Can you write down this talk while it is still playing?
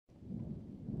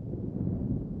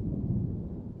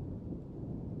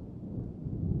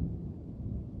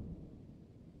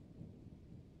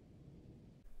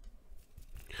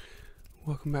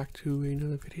welcome back to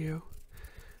another video.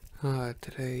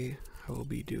 Today I will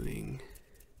be doing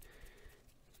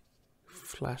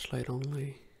flashlight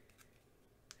only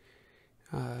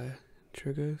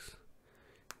triggers.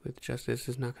 This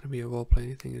is not going to be a roleplay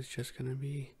anything, it's just going to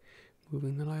be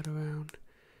moving the light around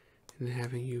and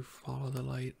having you follow the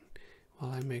light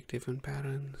while I make different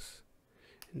patterns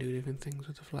and do different things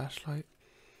with the flashlight.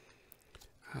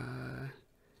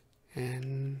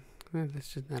 And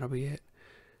that'll be it.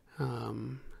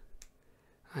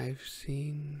 I've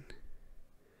seen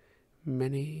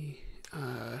many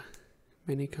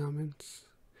comments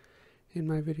in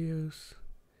my videos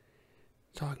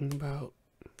talking about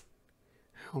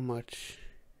how much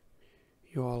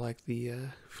you all like the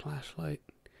flashlight,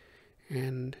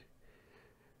 and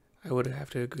I would have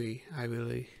to agree. I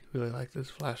really like this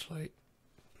flashlight.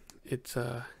 It's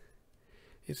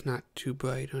not too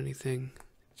bright or anything.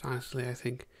 It's honestly, I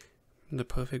think, the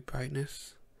perfect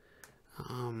brightness.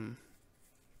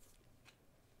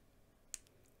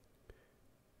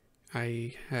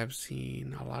 I have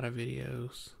seen a lot of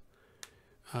videos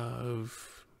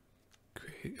of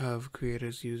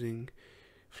creators using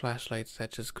flashlights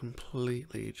that just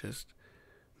completely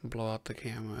blow out the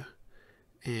camera,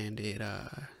 and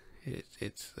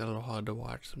it's a little hard to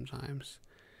watch sometimes.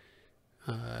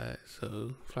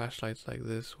 So flashlights like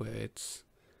this, where it's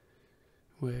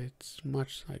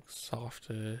much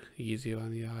softer, easier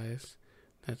on the eyes,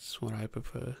 that's what I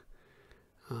prefer.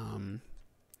 And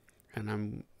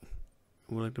I'm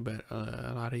willing to bet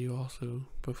a lot of you also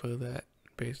prefer that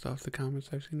based off the comments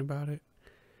I've seen about it.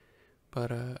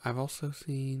 But I've also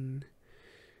seen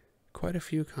quite a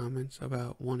few comments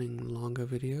about wanting longer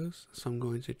videos, so I'm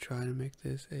going to try to make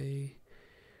this a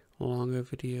longer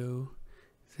video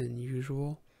than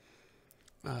usual.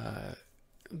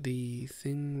 The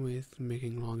thing with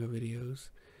making longer videos,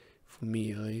 for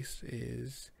me at least,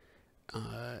 is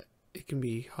it can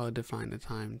be hard to find the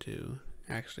time to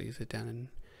actually sit down and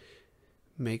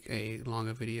make a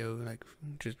longer video, like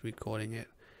just recording it,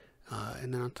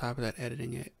 and then on top of that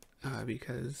editing it,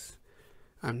 because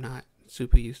I'm not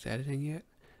super used to editing yet.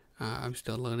 I'm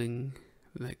still learning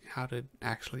how to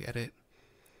actually edit,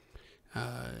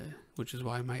 which is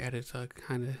why my edits are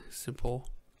kind of simple.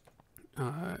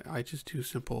 I just do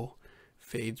simple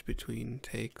fades between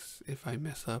takes if I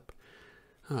mess up.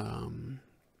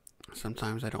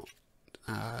 Sometimes I don't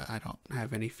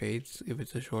have any fades if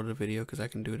it's a shorter video, because I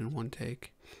can do it in one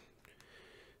take.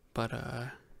 But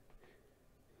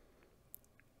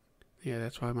yeah,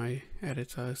 that's why my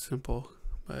edits are simple.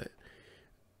 But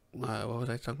what was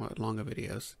I talking about? Longer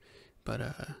videos. But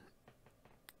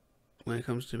when it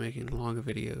comes to making longer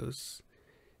videos,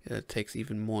 it takes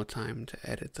even more time to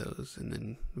edit those, and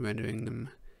then rendering them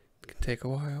can take a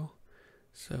while.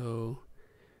 So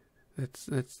that's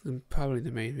probably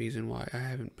the main reason why I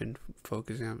haven't been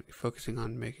focusing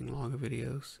on making longer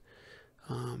videos.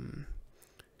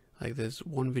 Like there's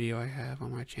one video I have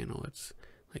on my channel, it's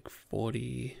like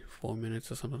 44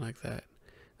 minutes or something like that.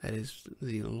 That is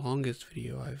the longest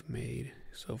video I've made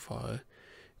so far.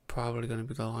 Probably going to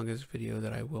be the longest video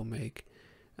that I will make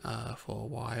for a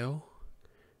while.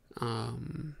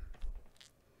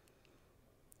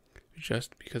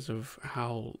 Just because of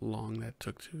how long that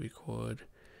took to record.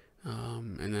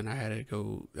 And then I had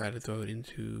to throw it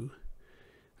into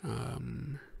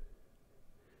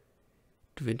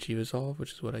DaVinci Resolve,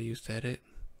 which is what I use to edit,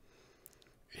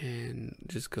 and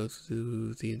just go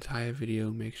through the entire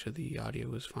video, make sure the audio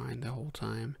was fine the whole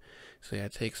time. So yeah,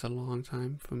 it takes a long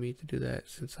time for me to do that,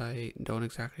 since I don't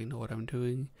exactly know what I'm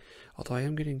doing, although I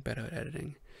am getting better at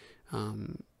editing.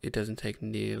 It doesn't take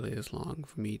nearly as long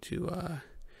for me to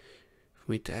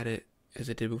edit as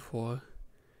it did before.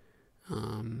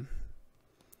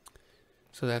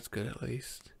 So that's good at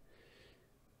least.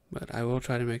 But I will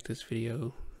try to make this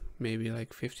video maybe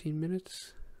like 15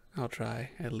 minutes. I'll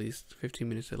try at least 15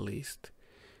 minutes at least.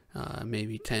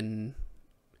 Maybe 10.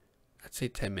 I'd say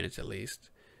 10 minutes at least.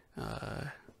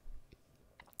 I'm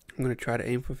gonna try to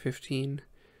aim for 15,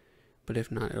 but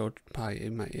if not,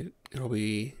 it'll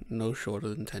be no shorter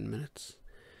than 10 minutes.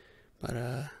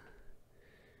 But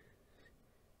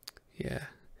yeah,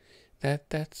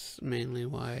 that's mainly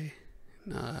why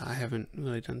I haven't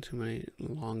really done too many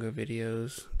longer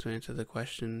videos to answer that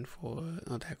question for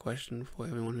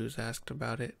everyone who's asked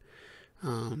about it.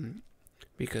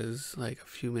 Because like a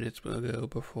few minutes ago,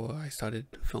 before I started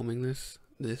filming this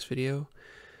video,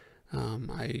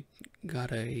 I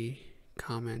got a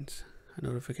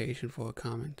notification for a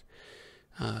comment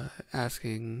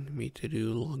asking me to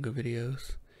do longer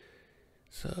videos.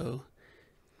 So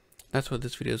that's what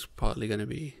this video is partly going to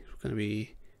be. It's going to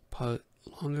be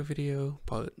longer video,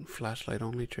 part flashlight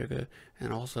only trigger,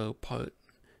 and also part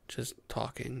just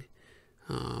talking.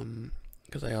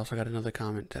 Because I also got another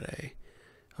comment today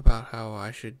about how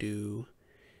I should do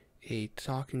a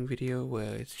talking video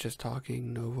where it's just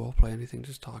talking, no roleplay, anything,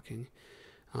 just talking.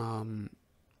 And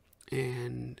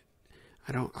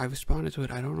I responded to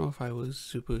it. I don't know if I was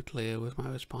super clear with my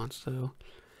response though,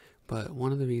 but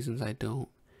one of the reasons I don't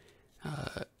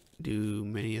do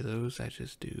many of those, I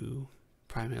just do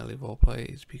primarily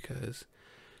roleplay, is because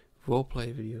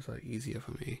roleplay videos are easier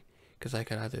for me, because I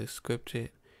could either script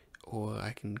it or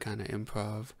I can kind of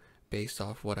improv based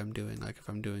off what I'm doing. Like if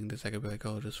I'm doing this, I could be like,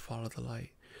 oh, just follow the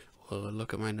light, or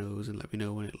look at my nose and let me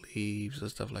know when it leaves, or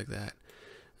stuff like that.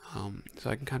 So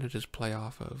I can kind of just play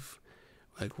off of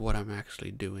like what I'm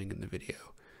actually doing in the video,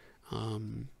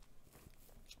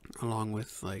 along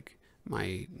with like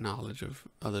my knowledge of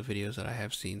other videos that I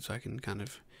have seen, so I can kind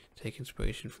of take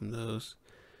inspiration from those.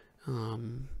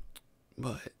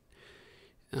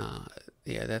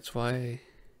 Yeah, that's why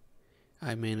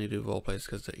I mainly do roleplays,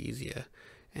 because they're easier.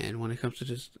 And when it comes to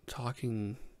just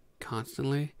talking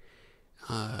constantly,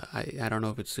 I don't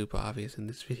know if it's super obvious in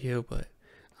this video, but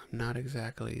I'm not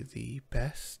exactly the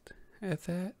best at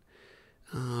that,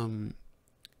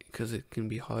 because it can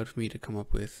be hard for me to come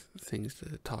up with things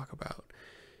to talk about.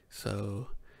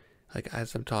 So like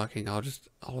as I'm talking, I'll just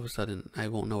all of a sudden I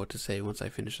won't know what to say once I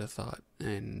finish a thought,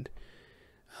 and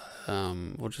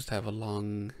we'll just have a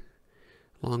long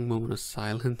moment of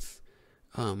silence,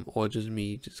 or just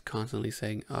me just constantly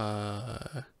saying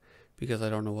because I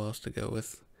don't know what else to go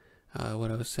with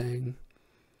what I was saying.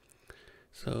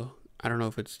 So I don't know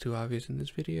if it's too obvious in this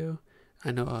video.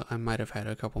 I know I might have had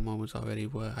a couple moments already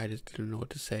where I just didn't know what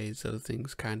to say, so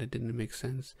things kind of didn't make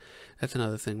sense. That's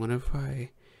another thing. Whenever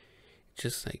I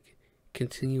just like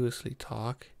continuously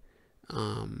talk,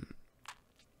 and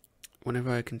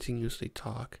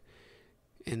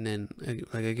then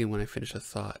like again when I finish a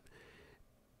thought,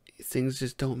 things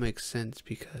just don't make sense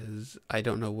because I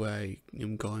don't know where I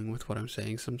am going with what I'm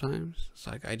saying sometimes. It's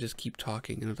like I just keep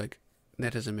talking and it's like,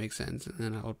 that doesn't make sense, and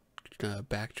then I'll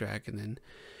backtrack and then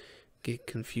get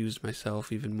confused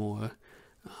myself even more,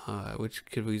 which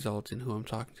could result in who I'm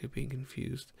talking to being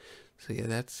confused. So yeah,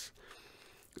 that's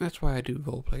why I do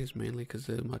role plays mainly, because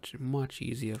they're much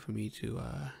easier for me to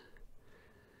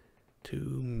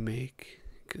make,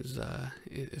 because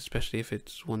especially if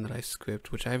it's one that I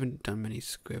script, which I haven't done many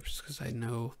scripts, because I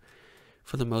know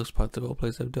for the most part the role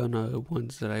plays I've done are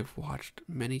ones that I've watched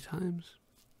many times.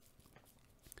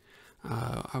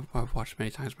 I've watched many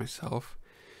times myself,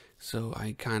 so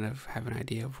I kind of have an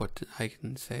idea of what I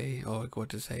can say, or like what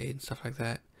to say and stuff like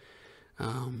that,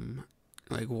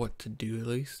 like what to do at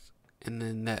least, and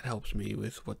then that helps me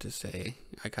with what to say.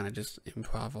 I kind of just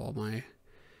improv all my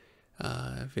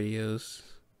videos,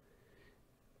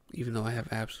 even though I have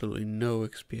absolutely no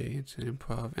experience in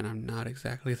improv, and I'm not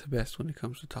exactly the best when it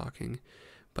comes to talking,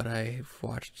 but I've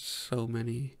watched so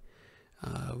many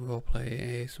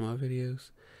roleplay ASMR videos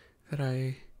that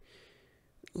I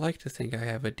like to think I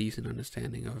have a decent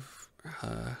understanding of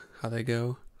how they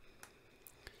go.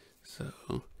 So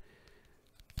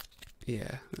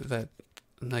yeah, that,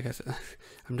 like I said,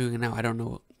 I'm doing it now. I don't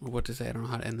know what to say. I don't know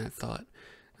how to end that thought.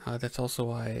 That's also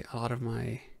why a lot of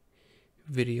my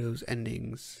videos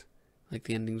endings, like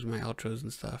the endings of my outros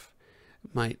and stuff,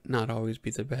 might not always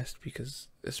be the best, because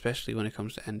especially when it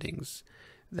comes to endings,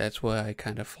 that's where I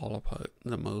kind of fall apart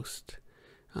the most.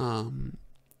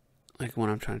 Like when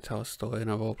I'm trying to tell a story in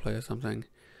a roleplay or something,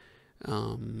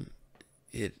 I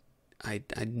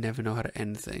never know how to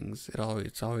end things. It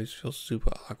always feels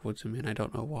super awkward to me, and I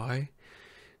don't know why.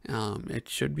 It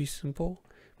should be simple,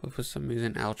 but for some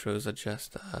reason outros are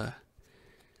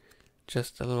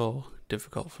just a little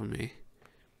difficult for me.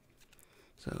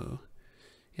 So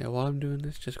yeah, while I'm doing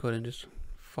this, just go ahead and just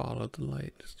follow the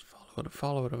light. Just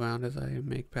follow it around as I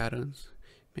make patterns.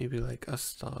 Maybe like a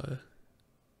star.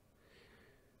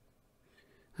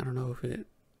 I don't know if it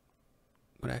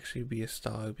would actually be a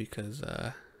star, because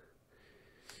I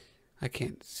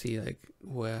can't see like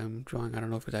where I'm drawing. I don't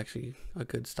know if it's actually a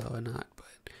good star or not, but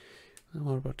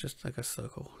what about just like a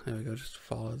circle? There we go. Just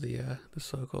follow the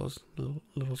circles,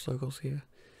 little circles here.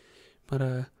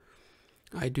 But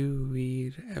I do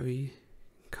read every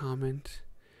comment.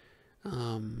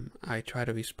 I try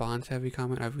to respond to every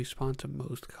comment. I respond to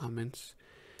most comments.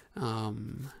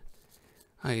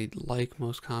 I like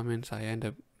most comments. I end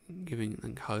up giving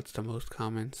like hearts to most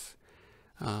comments.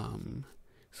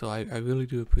 So I really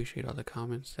do appreciate all the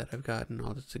comments that I've gotten,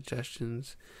 all the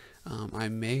suggestions. I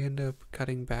may end up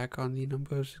cutting back on the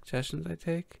number of suggestions I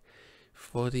take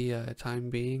for the time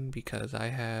being, because I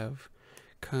have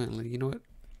currently, you know what?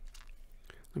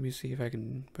 Let me see if I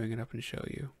can bring it up and show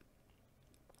you.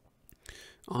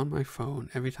 On my phone,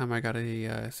 every time I got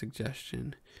a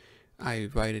suggestion, I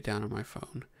write it down on my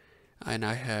phone, and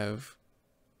I have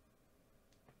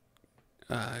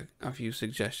a few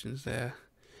suggestions there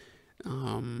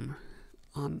on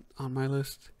my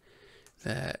list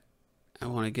that I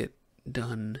want to get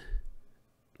done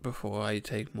before I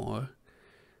take more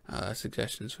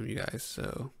suggestions from you guys.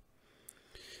 So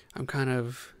I'm kind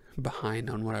of behind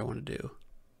on what I want to do.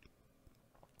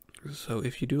 So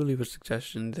if you do leave a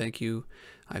suggestion, thank you.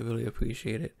 I really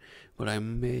appreciate it. But I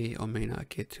may or may not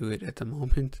get to it at the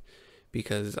moment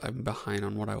because I'm behind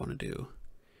on what I want to do.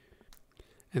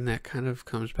 And that kind of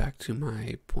comes back to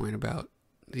my point about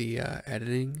the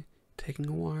editing taking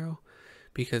a while,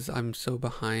 because I'm so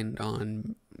behind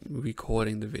on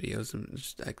recording the videos and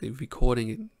just actually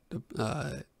recording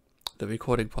the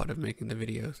recording part of making the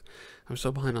videos. I'm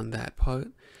so behind on that part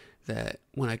that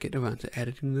when I get around to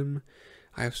editing them,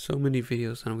 I have so many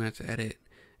videos that I'm gonna have to edit.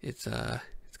 It's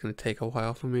gonna take a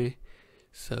while for me,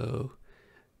 so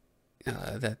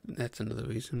that's another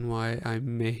reason why I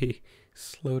may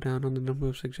slow down on the number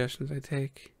of suggestions I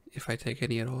take, if I take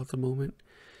any at all at the moment.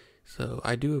 So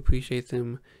I do appreciate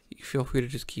them. You feel free to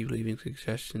just keep leaving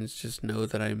suggestions. Just know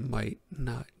that I might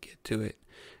not get to it,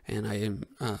 and I am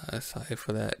sorry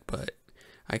for that. But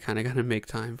I kind of gotta make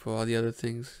time for all the other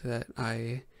things that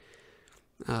I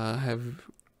have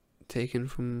taken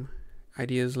from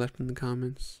ideas left in the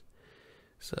comments.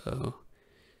 So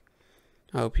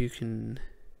I hope you can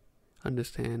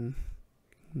understand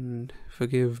and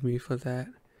forgive me for that.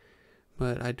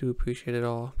 But I do appreciate it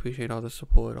all. Appreciate all the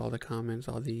support, all the comments,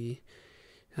 all the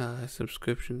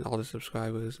subscriptions, all the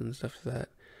subscribers and stuff like that.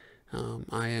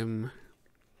 I am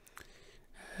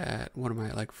at, what am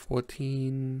I, like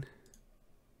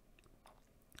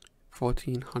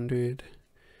 1,400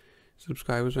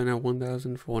 subscribers right now,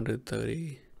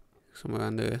 1,430, somewhere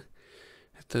around there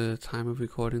at the time of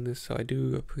recording this. So I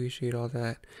do appreciate all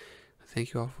that.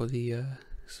 Thank you all for the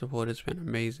support. It's been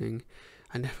amazing.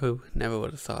 I never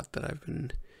would have thought that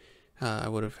I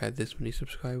would have had this many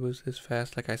subscribers this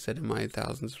fast. Like I said in my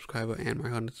 1,000 subscriber and my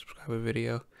 100 subscriber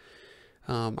video.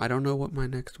 I don't know what my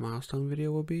next milestone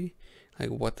video will be, like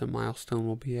what the milestone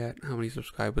will be at, how many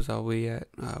subscribers I'll be at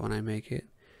when I make it,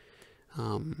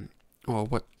 or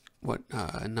what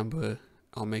number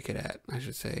I'll make it at, I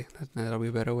should say. That'll be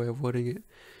a better way of wording it.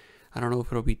 I don't know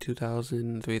if it'll be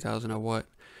 2,000, 3,000 or what,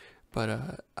 but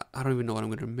I don't even know what I'm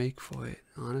going to make for it,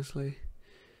 honestly.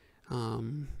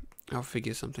 I'll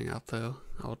figure something out though.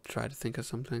 I'll try to think of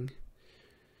something.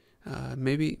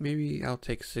 Maybe I'll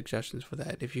take suggestions for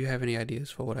that. If you have any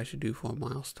ideas for what I should do for a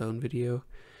milestone video,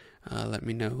 let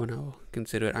me know and I'll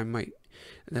consider it. I might,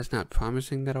 that's not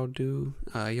promising that I'll do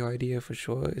your idea for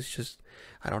sure. It's just,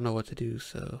 I don't know what to do.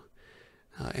 So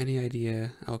any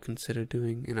idea I'll consider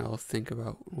doing, and I'll think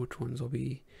about which ones will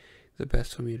be the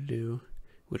best for me to do,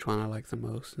 which one I like the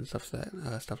most and stuff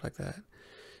like that.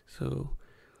 So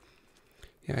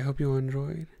yeah, I hope you all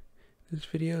enjoyed this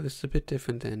video. This is a bit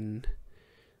different than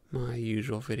my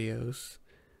usual videos.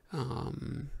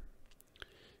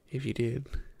 If you did,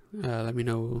 let me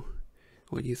know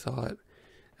what you thought.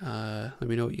 Let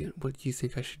me know what you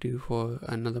think I should do for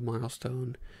another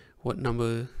milestone. What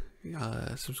number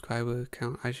subscriber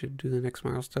count I should do the next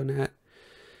milestone at.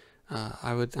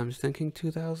 I'm thinking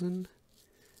 2,000,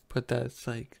 but that's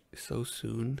like so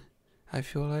soon. I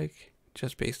feel like,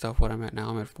 just based off what I'm at now,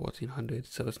 I'm at 1,400,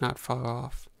 so it's not far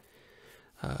off.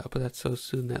 But that's so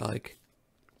soon that, like,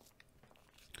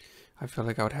 I feel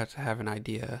like I would have to have an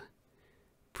idea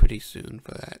pretty soon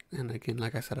for that. And again,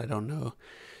 like I said, I don't know.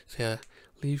 So yeah,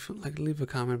 leave a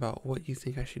comment about what you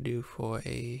think I should do for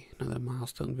another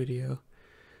milestone video,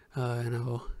 and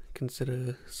I'll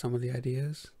consider some of the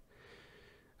ideas.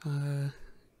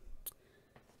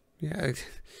 Yeah,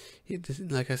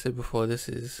 like I said before, this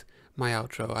is my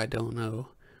outro. I don't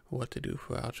know what to do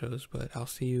for outros, but I'll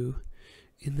see you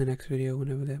in the next video,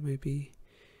 whenever that may be.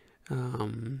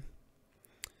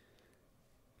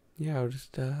 Yeah,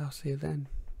 I'll see you then.